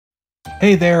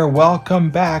Hey there, welcome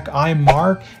back. I'm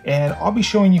Mark and I'll be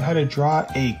showing you how to draw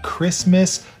a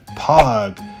Christmas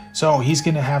pug. So he's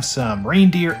gonna have some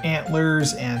reindeer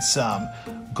antlers and some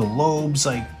globes,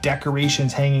 like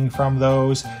decorations hanging from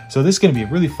those. So this is gonna be a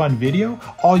really fun video.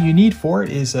 All you need for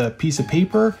it is a piece of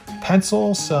paper,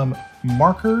 pencil, some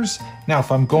markers. Now,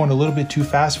 if I'm going a little bit too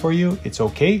fast for you, it's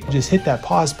okay. Just hit that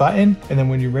pause button, and then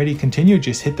when you're ready to continue,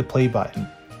 just hit the play button.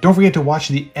 Don't forget to watch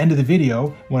the end of the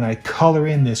video when I color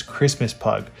in this Christmas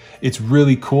pug. It's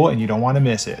really cool and you don't want to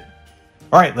miss it.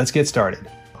 All right, let's get started.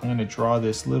 I'm going to draw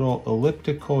this little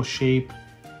elliptical shape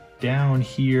down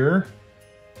here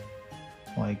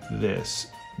like this.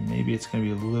 Maybe it's going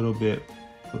to be a little bit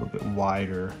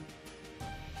wider.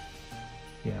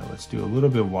 Yeah, let's do a little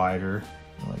bit wider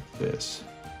like this.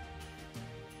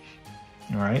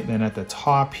 All right, then at the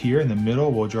top here in the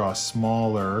middle, we'll draw a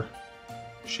smaller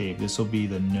shape. This will be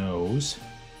the nose.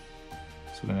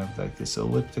 So we're gonna have like this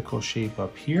elliptical shape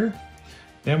up here.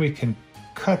 Then we can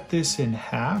cut this in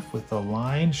half with a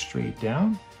line straight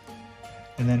down.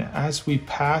 And then as we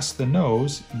pass the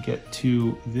nose and get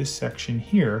to this section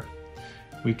here,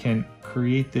 we can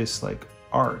create this like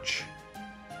arch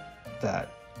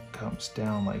that comes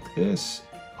down like this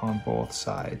on both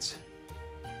sides.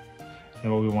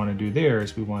 And what we want to do there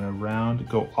is we want to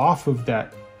go off of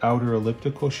that outer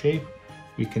elliptical shape.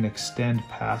 We can extend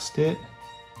past it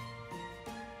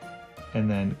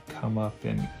and then come up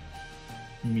and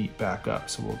meet back up.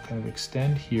 So we'll kind of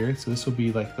extend here. So this will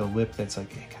be like the lip that's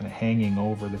like kind of hanging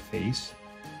over the face,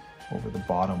 over the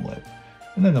bottom lip.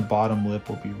 And then the bottom lip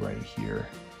will be right here,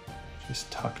 just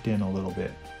tucked in a little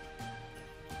bit.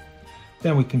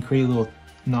 Then we can create little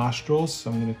nostrils.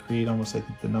 So I'm going to create almost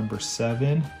like the number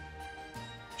 7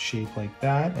 shape like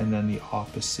that, and then the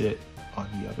opposite on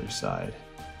the other side.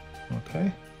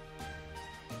 Okay,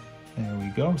 there we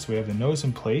go. So we have the nose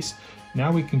in place.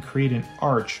 Now we can create an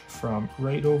arch from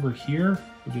right over here.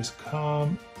 We'll just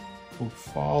we'll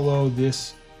follow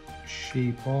this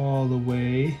shape all the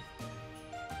way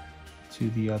to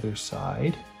the other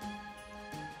side.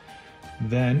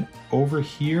 Then over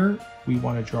here, we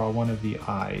want to draw one of the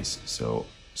eyes. So I'm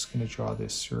just going to draw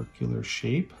this circular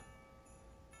shape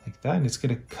like that, and it's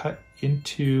going to cut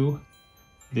into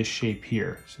this shape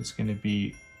here. So it's going to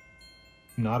be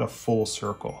not a full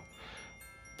circle,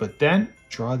 but then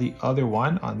draw the other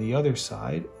one on the other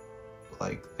side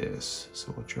like this.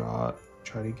 So we'll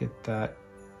try to get that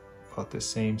about the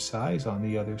same size on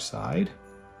the other side.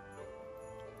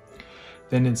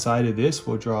 Then inside of this,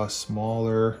 we'll draw a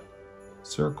smaller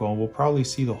circle, and we'll probably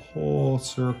see the whole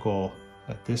circle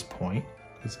at this point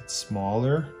because it's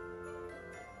smaller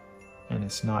and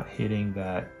it's not hitting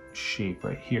that shape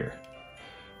right here.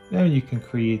 Then you can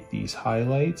create these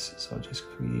highlights. So I'll just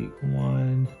create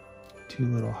 1, 2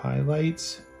 little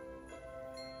highlights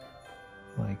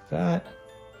like that.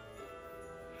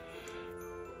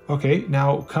 Okay,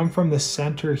 now come from the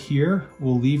center here.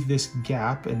 We'll leave this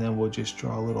gap and then we'll just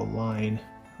draw a little line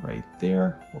right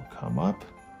there. We'll come up.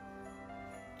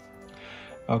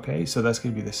 Okay, so that's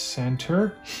gonna be the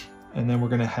center. And then we're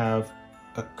gonna have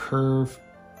a curve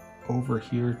over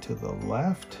here to the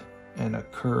left and a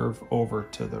curve over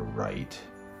to the right,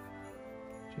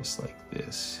 just like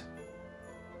this.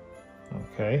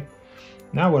 Okay,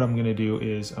 now what I'm going to do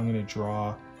is I'm going to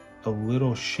draw a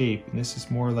little shape, and this is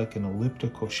more like an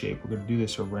elliptical shape. We're going to do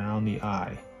this around the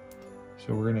eye.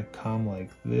 So we're going to come like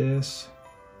this.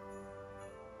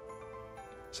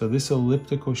 So this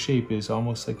elliptical shape is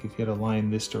almost like if you had a line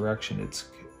this direction,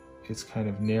 it's kind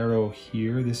of narrow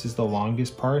here. This is the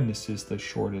longest part and this is the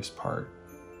shortest part.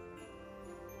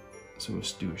 So we'll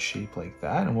just do a shape like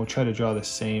that, and we'll try to draw the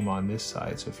same on this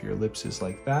side. So if your ellipse is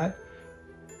like that,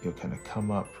 you'll kind of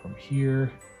come up from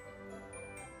here,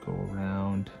 go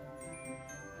around,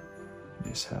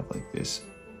 just have like this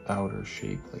outer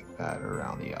shape like that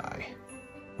around the eye.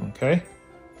 Okay?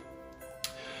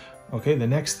 Okay, the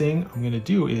next thing I'm going to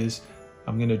do is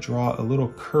I'm going to draw a little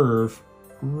curve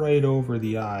right over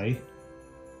the eye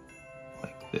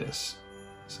like this.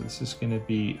 So this is going to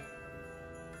be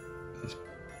this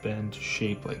bend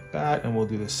shape like that, and we'll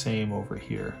do the same over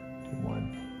here. Do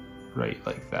one right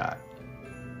like that.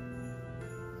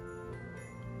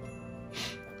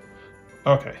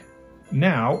 Okay,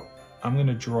 now I'm going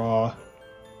to draw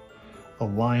a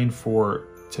line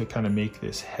to kind of make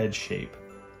this head shape.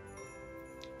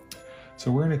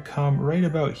 So we're going to come right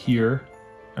about here,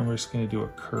 and we're just going to do a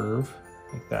curve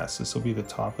like that. So this will be the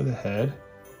top of the head,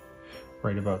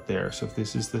 right about there. So if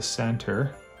this is the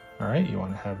center, all right, you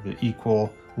want to have the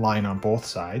equal line on both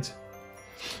sides.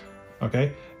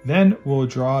 Okay, then we'll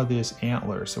draw this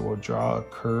antler. So we'll draw a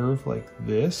curve like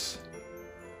this,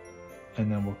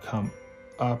 and then we'll come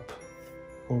up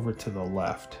over to the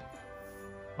left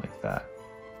like that.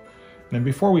 And then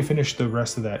before we finish the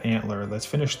rest of that antler, let's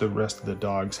finish the rest of the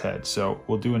dog's head. So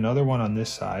we'll do another one on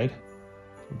this side.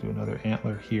 We'll do another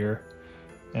antler here,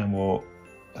 and we'll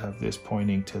have this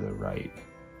pointing to the right,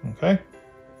 okay?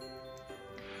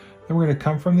 Then we're gonna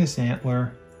come from this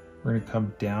antler, we're gonna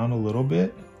come down a little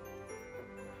bit,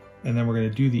 and then we're gonna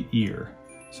do the ear.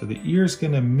 So the ear is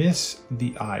gonna miss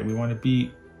the eye. We wanna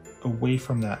be away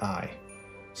from that eye.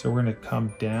 So we're gonna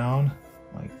come down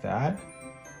like that,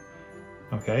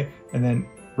 okay? And then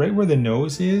right where the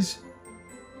nose is,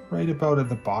 right about at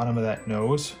the bottom of that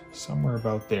nose, somewhere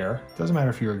about there, doesn't matter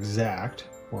if you're exact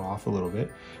or off a little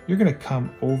bit, you're gonna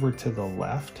come over to the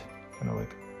left, kind of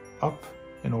like up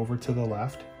and over to the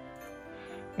left.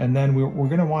 And then we're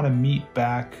gonna wanna meet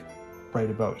back right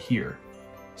about here.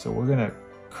 So we're gonna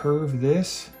curve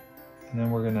this, and then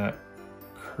we're gonna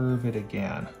curve it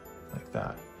again, like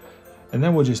that. And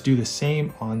then we'll just do the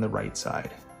same on the right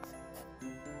side.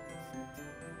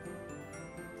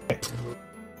 Okay.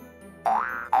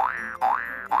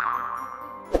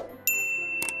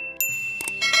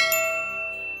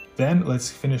 Then let's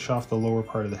finish off the lower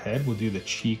part of the head. We'll do the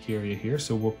cheek area here.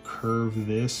 So we'll curve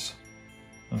this,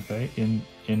 okay,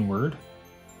 inward.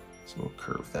 So we'll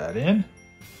curve that in.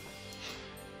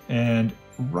 And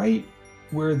right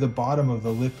where the bottom of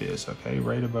the lip is, okay,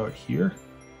 right about here,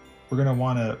 we're gonna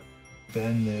wanna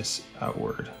bend this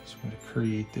outward. So we're gonna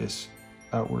create this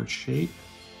outward shape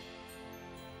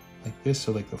like this,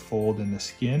 so like the fold in the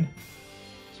skin.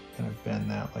 So we're gonna bend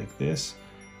that like this,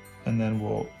 and then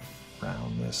we'll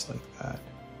round this like that.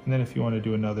 And then if you want to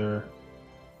do another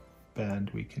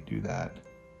bend, we can do that.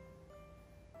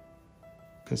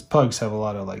 Because pugs have a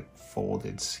lot of like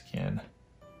folded skin.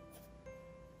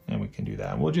 And we can do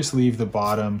that. We'll just leave the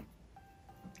bottom.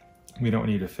 We don't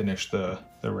need to finish the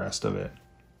rest of it.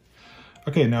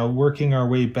 Okay, now working our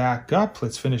way back up,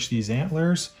 let's finish these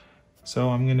antlers.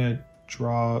 So I'm gonna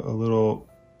draw a little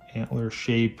antler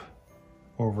shape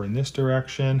over in this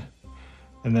direction.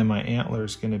 And then my antler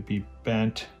is going to be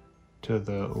bent to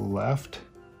the left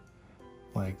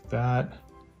like that.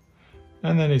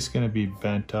 And then it's going to be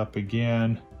bent up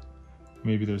again.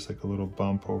 Maybe there's like a little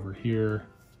bump over here,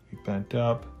 be bent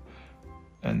up.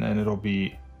 And then it'll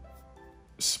be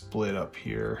split up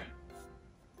here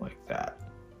like that.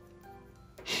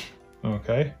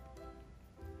 Okay.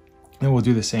 And we'll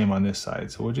do the same on this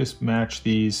side. So we'll just match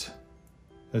these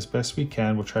as best we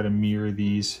can. We'll try to mirror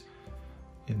these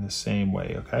in the same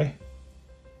way, okay?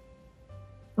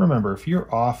 Remember, if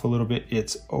you're off a little bit,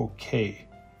 it's okay.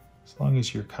 As long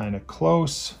as you're kind of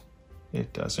close,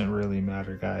 it doesn't really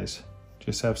matter, guys.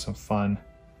 Just have some fun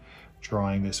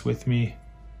drawing this with me.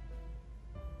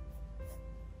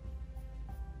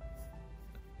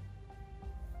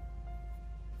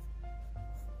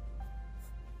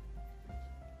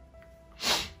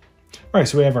 All right,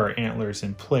 so we have our antlers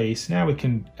in place. Now we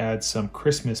can add some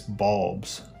Christmas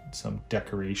bulbs, some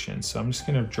decoration. So I'm just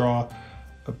gonna draw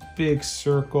a big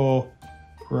circle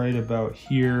right about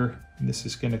here. And this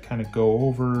is gonna kind of go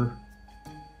over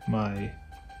my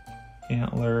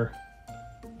antler.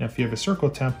 Now, if you have a circle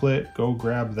template, go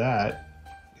grab that,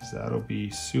 because that'll be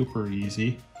super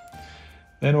easy.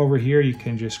 Then over here, you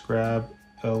can just grab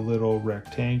a little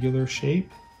rectangular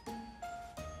shape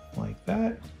like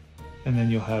that. And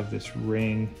then you'll have this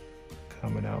ring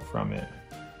coming out from it.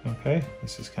 Okay,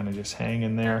 this is kind of just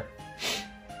hanging there.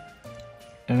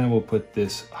 And then we'll put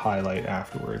this highlight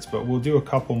afterwards, but we'll do a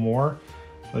couple more.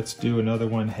 Let's do another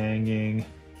one hanging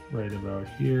right about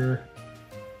here.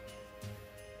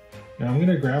 Now I'm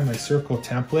gonna grab my circle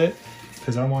template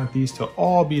because I want these to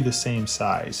all be the same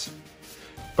size.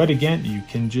 But again, you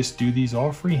can just do these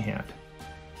all freehand.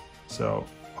 So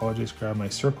I'll just grab my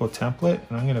circle template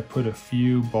and I'm gonna put a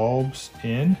few bulbs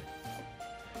in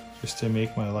just to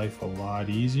make my life a lot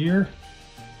easier.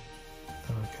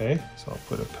 Okay, so I'll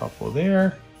put a couple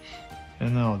there,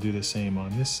 and then I'll do the same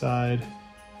on this side.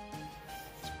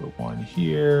 Let's put one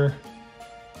here.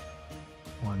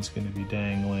 One's gonna be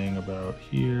dangling about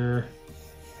here.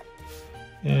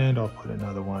 And I'll put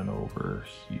another one over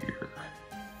here.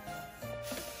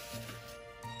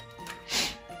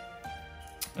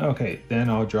 Okay, then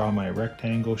I'll draw my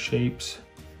rectangle shapes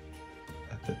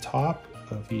at the top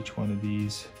of each one of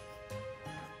these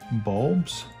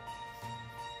bulbs.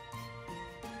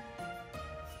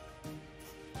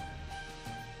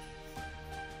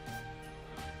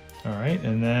 All right,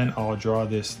 and then I'll draw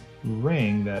this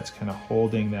ring that's kind of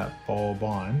holding that bulb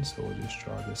on. So we'll just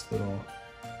draw this little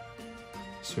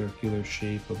circular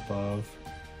shape above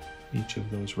each of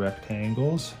those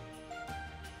rectangles.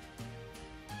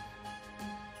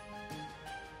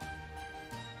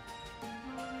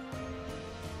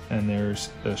 and there's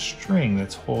a string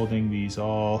that's holding these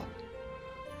all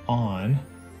on.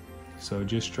 So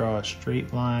just draw a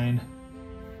straight line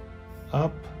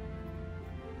up,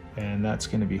 and that's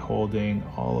going to be holding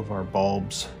all of our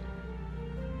bulbs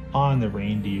on the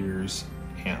reindeer's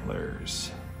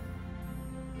antlers.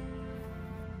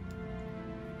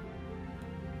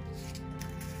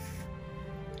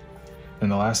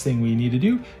 And the last thing we need to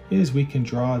do is we can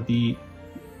draw the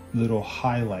little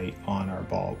highlight on our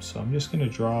bulb. So I'm just going to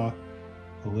draw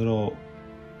a little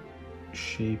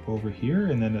shape over here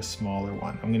and then a smaller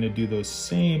one. I'm going to do those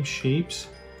same shapes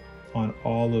on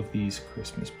all of these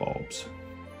Christmas bulbs.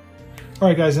 All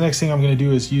right guys, the next thing I'm going to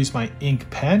do is use my ink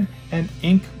pen and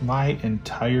ink my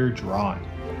entire drawing.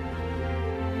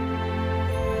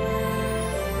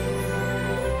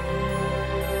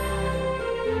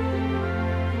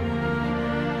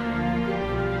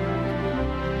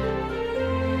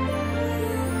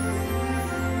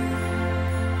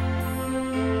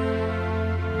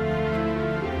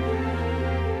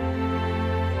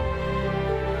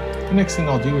 The next thing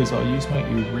I'll do is I'll use my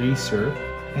eraser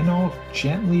and I'll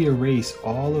gently erase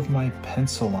all of my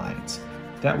pencil lines.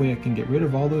 That way I can get rid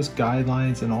of all those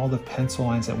guidelines and all the pencil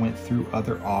lines that went through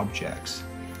other objects.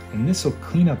 And this will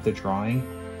clean up the drawing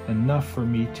enough for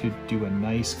me to do a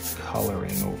nice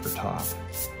coloring over top.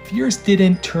 If yours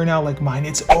didn't turn out like mine,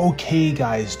 it's okay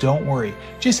guys, don't worry.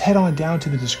 Just head on down to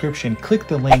the description, click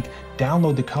the link,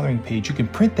 download the coloring page. You can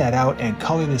print that out and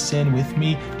color this in with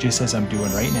me just as I'm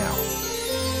doing right now.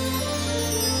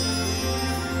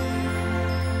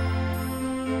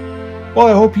 Well,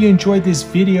 I hope you enjoyed this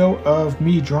video of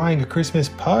me drawing a Christmas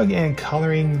pug and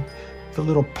coloring the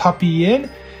little puppy in.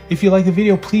 If you like the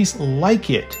video, please like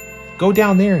it. Go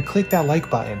down there and click that like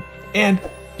button. And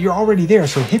you're already there,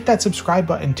 so hit that subscribe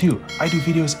button too. I do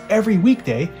videos every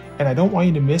weekday, and I don't want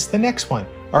you to miss the next one.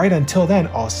 All right, until then,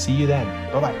 I'll see you then.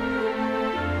 Bye-bye.